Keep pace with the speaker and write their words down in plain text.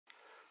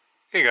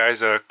Hey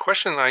guys, a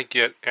question I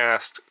get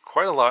asked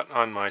quite a lot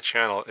on my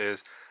channel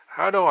is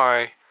how do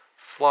I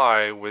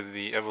fly with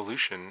the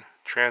Evolution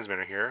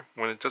transmitter here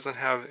when it doesn't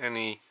have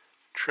any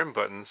trim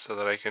buttons so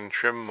that I can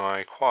trim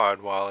my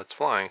quad while it's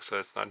flying so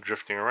it's not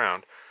drifting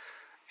around?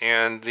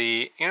 And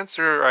the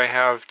answer I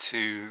have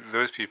to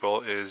those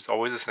people is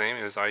always the same,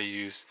 is I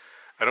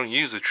don't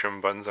use the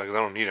trim buttons because I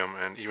don't need them,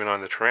 and even on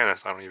the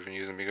Tyrannus I don't even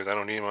use them because I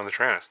don't need them on the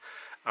Tyrannus.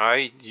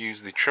 I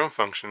use the trim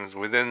functions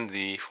within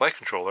the flight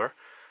controller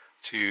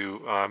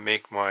to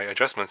make my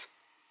adjustments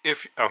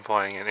if I'm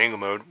flying in angle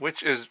mode,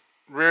 which is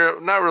rare,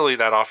 not really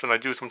that often. I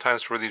do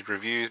sometimes for these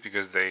reviews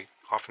because they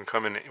often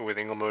come in with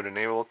angle mode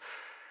enabled.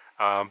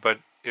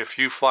 But if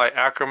you fly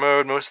acro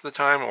mode most of the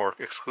time or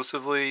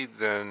exclusively,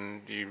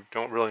 then you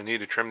don't really need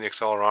to trim the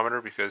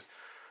accelerometer because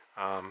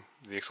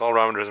the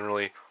accelerometer doesn't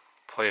really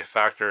play a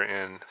factor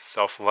in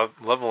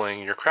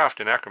self-leveling your craft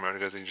in acro mode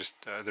because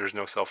there's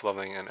no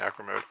self-leveling in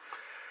acro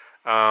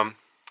mode.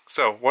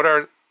 So what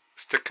are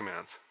stick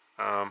commands?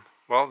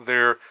 Well,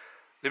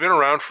 they've been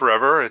around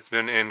forever. It's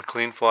been in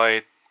Clean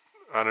Flight,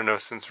 I don't know,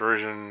 since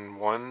version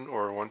 1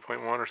 or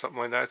 1.1 or something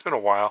like that. It's been a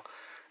while.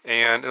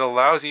 And it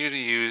allows you to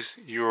use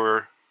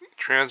your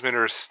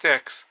transmitter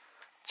sticks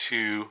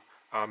to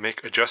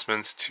make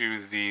adjustments to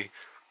the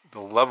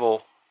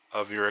level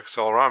of your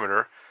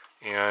accelerometer.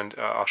 And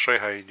I'll show you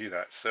how you do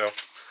that. So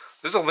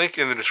there's a link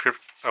in the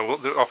description.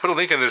 I'll put a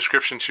link in the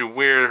description to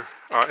where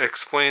it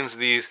explains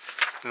these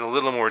in a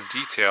little more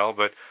detail.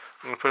 But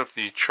I'm going to put up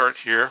the chart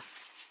here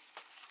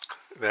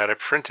that I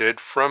printed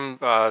from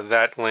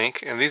that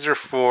link, and these are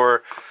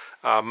for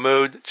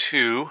mode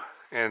 2,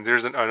 and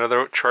there's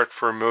another chart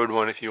for mode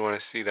 1 if you want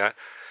to see that.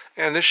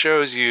 And this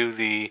shows you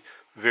the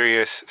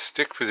various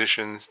stick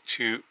positions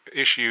to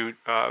issue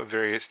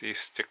these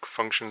stick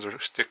functions or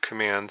stick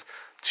commands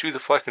to the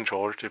flight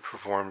controller to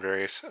perform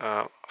various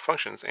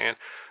functions. And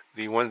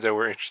the ones that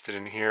we're interested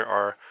in here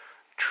are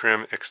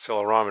trim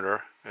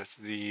accelerometer. That's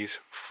these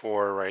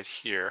four right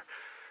here.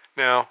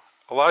 Now,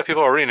 a lot of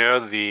people already know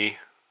the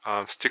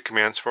stick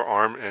commands for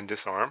arm and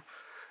disarm,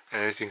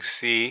 and as you can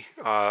see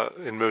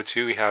in mode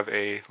 2 we have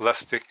a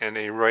left stick and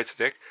a right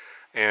stick,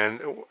 and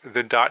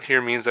the dot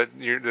here means that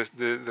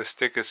the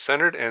stick is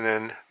centered, and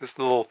then this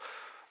little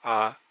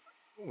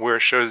where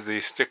it shows the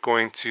stick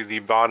going to the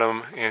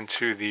bottom and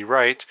to the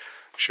right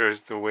shows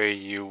the way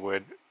you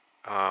would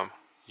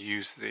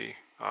use the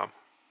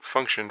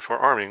function for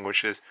arming,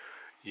 which is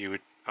you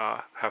would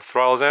have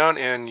throttle down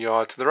and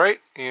yaw to the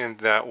right, and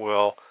that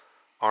will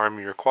arm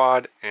your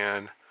quad,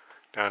 and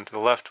down to the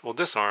left will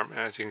disarm.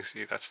 And as you can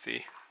see, that's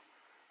the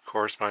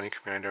corresponding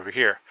command over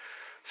here.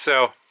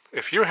 So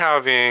if you're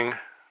having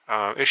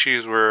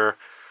issues where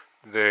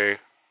the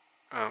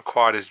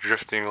quad is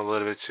drifting a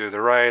little bit to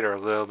the right or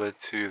a little bit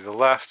to the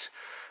left,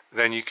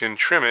 then you can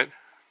trim it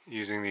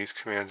using these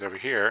commands over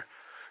here.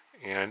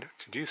 And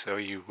to do so,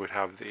 you would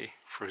have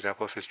for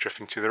example, if it's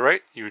drifting to the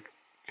right, you would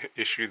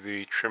issue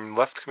the trim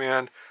left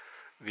command.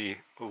 The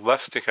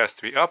left stick has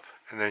to be up,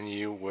 and then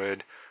you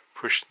would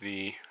push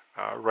the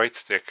right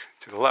stick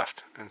to the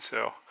left. And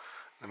so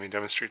let me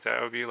demonstrate that.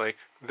 It would be like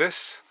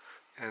this,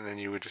 and then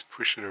you would just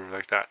push it over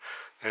like that.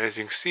 And as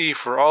you can see,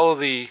 for all of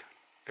the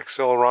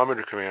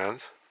accelerometer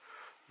commands,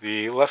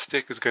 the left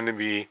stick is going to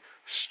be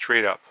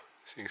straight up,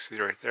 so you can see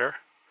right there.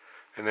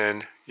 And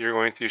then you're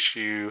going to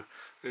issue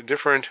the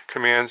different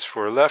commands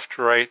for left,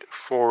 right,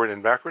 forward,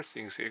 and backwards. So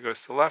you can see it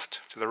goes to the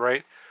left, to the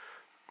right,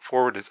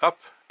 forward is up,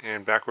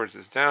 and backwards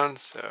is down.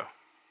 So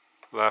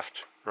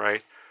left,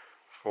 right,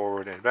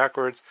 forward, and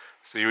backwards.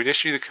 So you would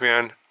issue the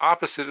command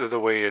opposite of the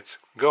way it's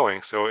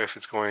going. So if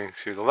it's going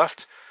to the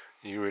left,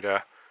 you would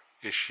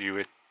issue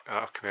it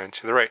command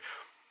to the right.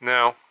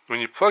 Now, when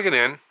you plug it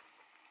in,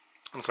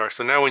 so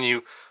now when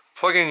you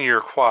plug in your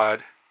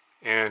quad,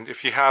 and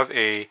if you have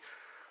a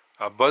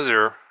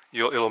buzzer,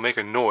 it'll make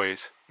a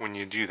noise when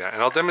you do that.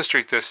 And I'll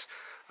demonstrate this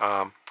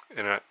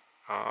in a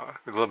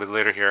little bit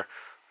later here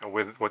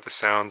with what the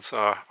sounds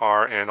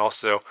are, and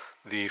also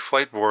the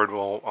flight board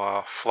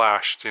will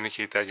flash to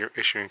indicate that you're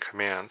issuing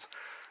commands.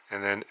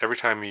 And then every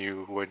time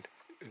you would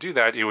do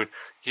that, it would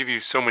give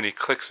you so many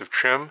clicks of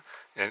trim,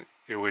 and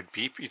it would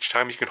beep each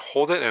time. You can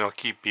hold it and it'll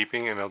keep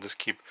beeping, and it'll just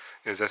keep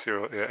as if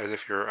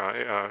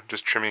you're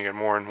just trimming it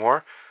more and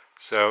more.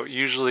 So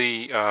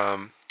usually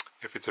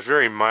if it's a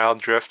very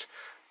mild drift,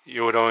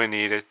 you would only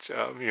need it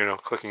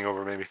clicking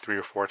over maybe 3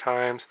 or 4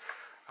 times,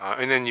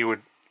 and then you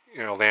would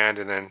land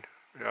and then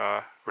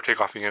or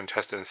take off again and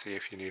test it and see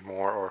if you need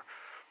more, or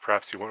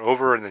perhaps you went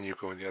over and then you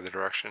go in the other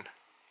direction.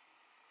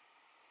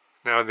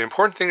 Now, the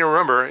important thing to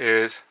remember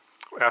is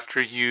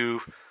after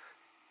you've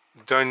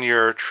done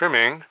your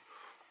trimming,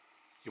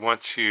 you want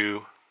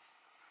to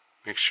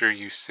make sure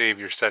you save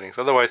your settings.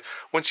 Otherwise,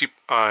 once you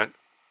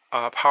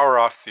power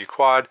off the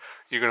quad,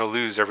 you're going to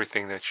lose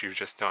everything that you've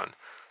just done.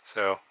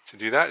 So to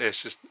do that,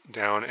 it's just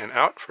down and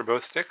out for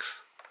both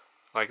sticks,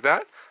 like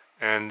that,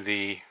 and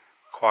the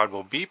quad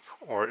will beep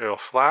or it'll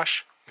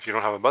flash if you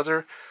don't have a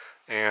buzzer,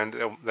 and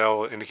that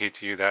will indicate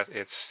to you that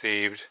it's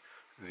saved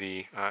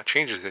the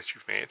changes that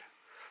you've made.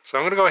 So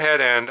I'm going to go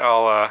ahead and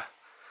I'll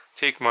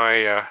take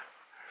my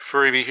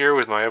Furby here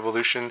with my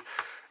evolution,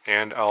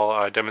 and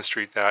I'll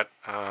demonstrate that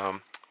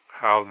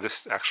how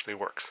this actually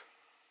works.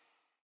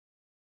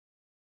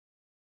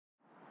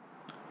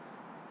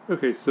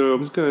 Okay, so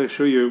I'm just going to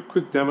show you a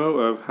quick demo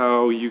of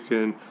how you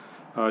can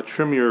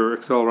trim your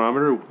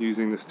accelerometer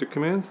using the stick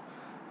commands.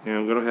 And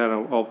I'm going to go ahead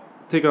and I'll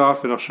take it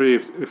off and I'll show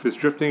you if it's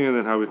drifting and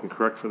then how we can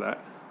correct for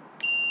that.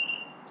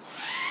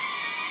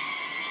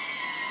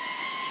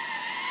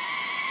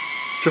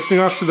 Drifting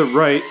off to the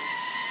right.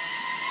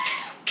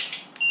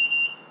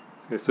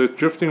 Okay, so it's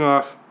drifting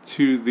off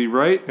to the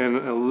right and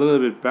a little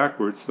bit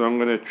backwards, so I'm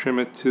going to trim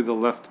it to the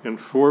left and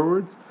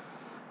forwards.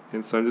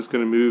 And so I'm just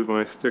going to move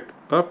my stick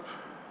up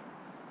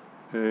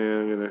and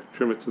I'm going to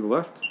trim it to the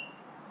left.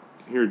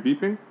 You can hear it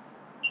beeping.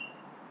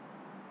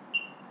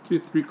 2,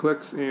 3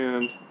 clicks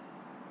and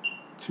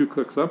 2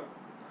 clicks up.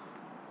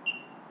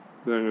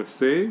 Then I'm going to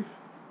save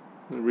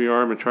and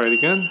rearm and try it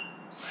again.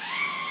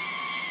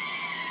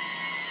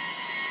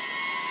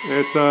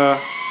 It's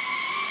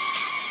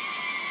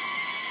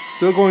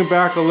still going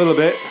back a little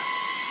bit.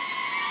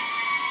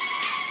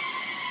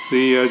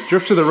 The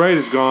drift to the right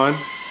is gone.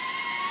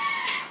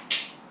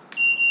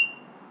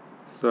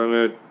 So I'm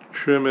going to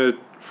trim it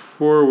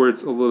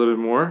forwards a little bit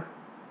more.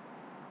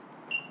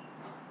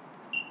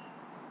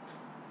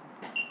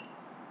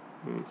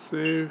 And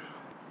save.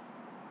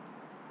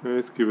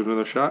 Let's give it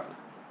another shot.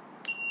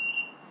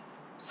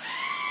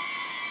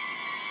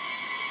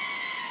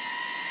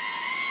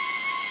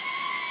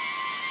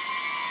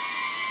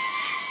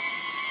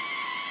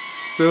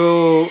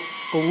 Still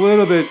a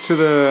little bit to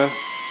the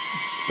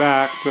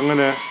back, so I'm going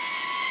to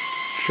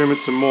trim it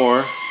some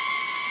more.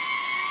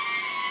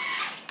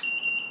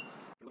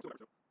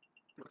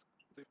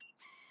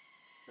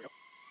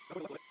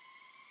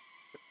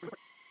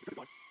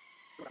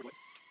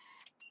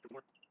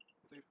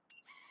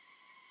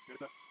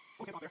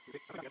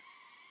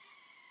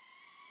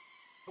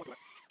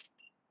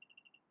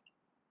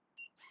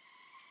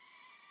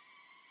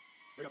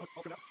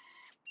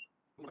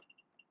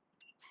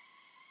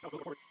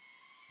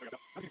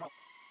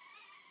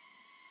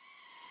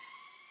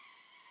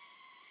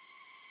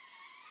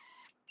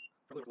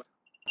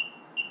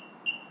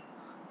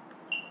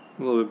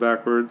 A little bit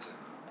backwards.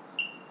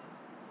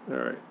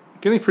 Alright,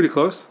 getting pretty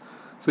close.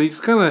 So you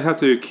just kind of have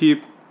to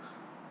keep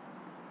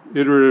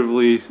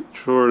iteratively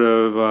sort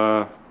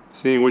of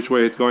seeing which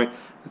way it's going.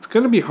 It's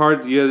going to be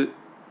hard to get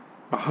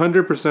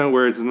 100%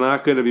 where it's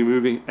not going to be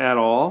moving at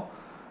all.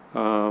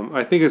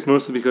 I think it's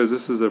mostly because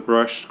this is a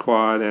brushed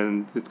quad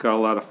and it's got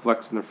a lot of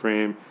flex in the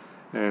frame,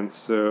 and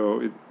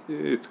so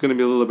it's going to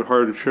be a little bit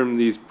harder to trim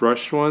these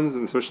brushed ones,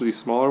 and especially these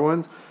smaller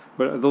ones.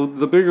 But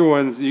the bigger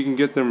ones, you can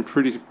get them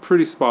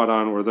pretty spot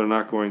on where they're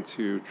not going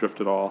to drift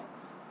at all.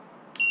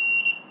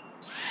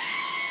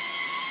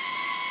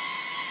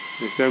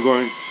 You see I'm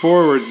going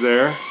forwards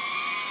there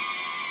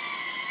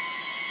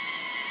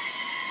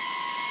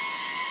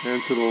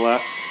and to the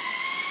left.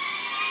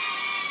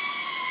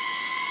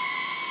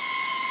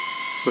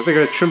 So I think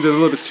I trimmed it a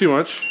little bit too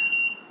much.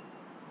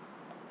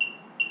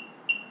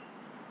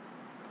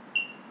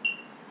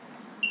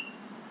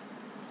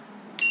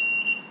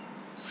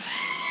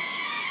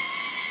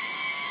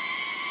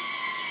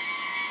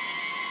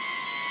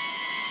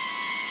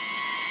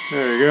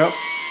 There you go.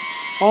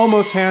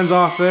 Almost hands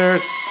off there.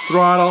 It's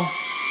throttle.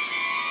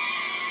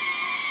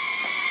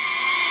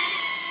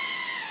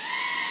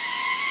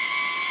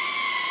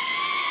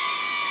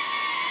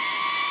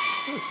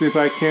 Let's see if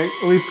I can't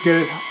at least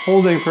get it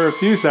holding for a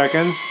few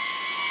seconds.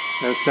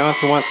 And it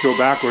also wants to go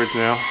backwards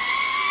now.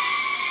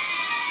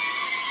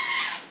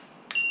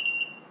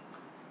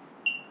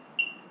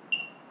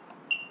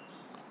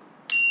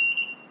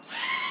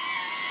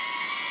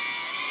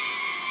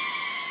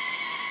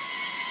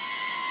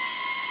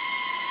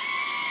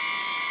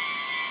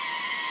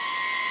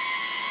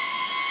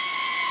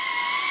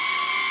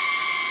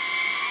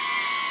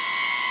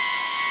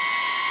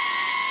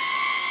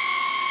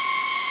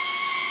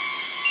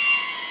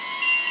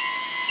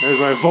 There's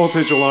my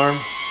voltage alarm.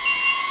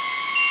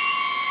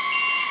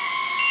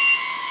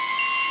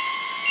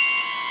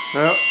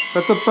 Well,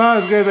 that's about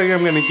as good as I think I'm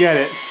going to get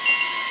it.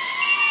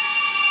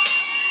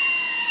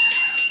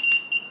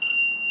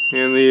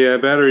 And the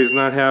battery's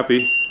not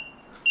happy.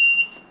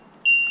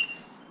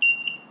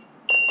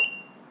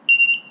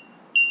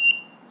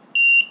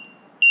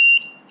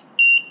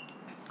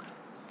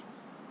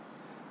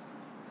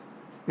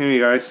 Anyway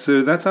guys,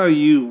 so that's how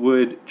you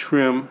would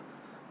trim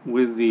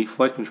with the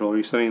flight controller.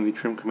 You're setting the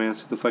trim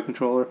commands to the flight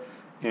controller,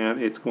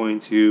 and it's going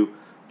to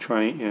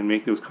try and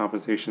make those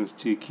compensations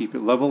to keep it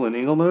level in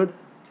angle mode.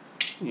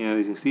 And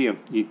as you can see,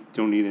 you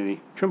don't need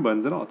any trim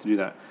buttons at all to do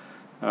that.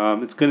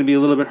 It's going to be a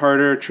little bit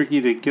harder, tricky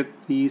to get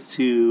these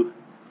to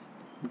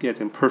get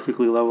them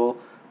perfectly level,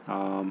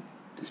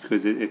 just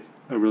because it's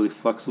a really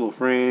flexible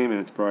frame and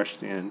it's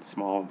brushed and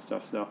small and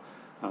stuff. So,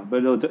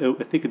 but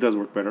I think it does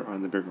work better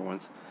on the bigger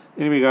ones.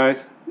 Anyway,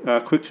 guys,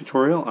 a quick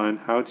tutorial on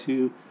how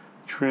to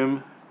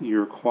trim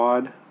your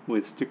quad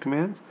with stick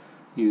commands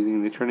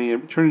using the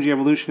Turnigy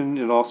Evolution.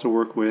 It'll also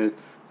work with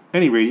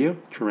any radio,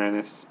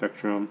 Tyrannus,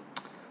 Spectrum,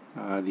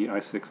 the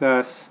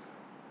i6S,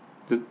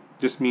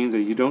 just means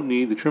that you don't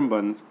need the trim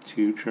buttons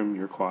to trim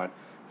your quad.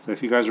 So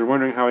if you guys are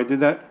wondering how I did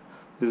that,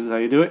 this is how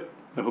you do it.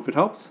 I hope it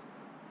helps.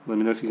 Let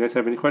me know if you guys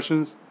have any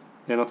questions,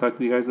 and I'll talk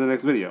to you guys in the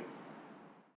next video.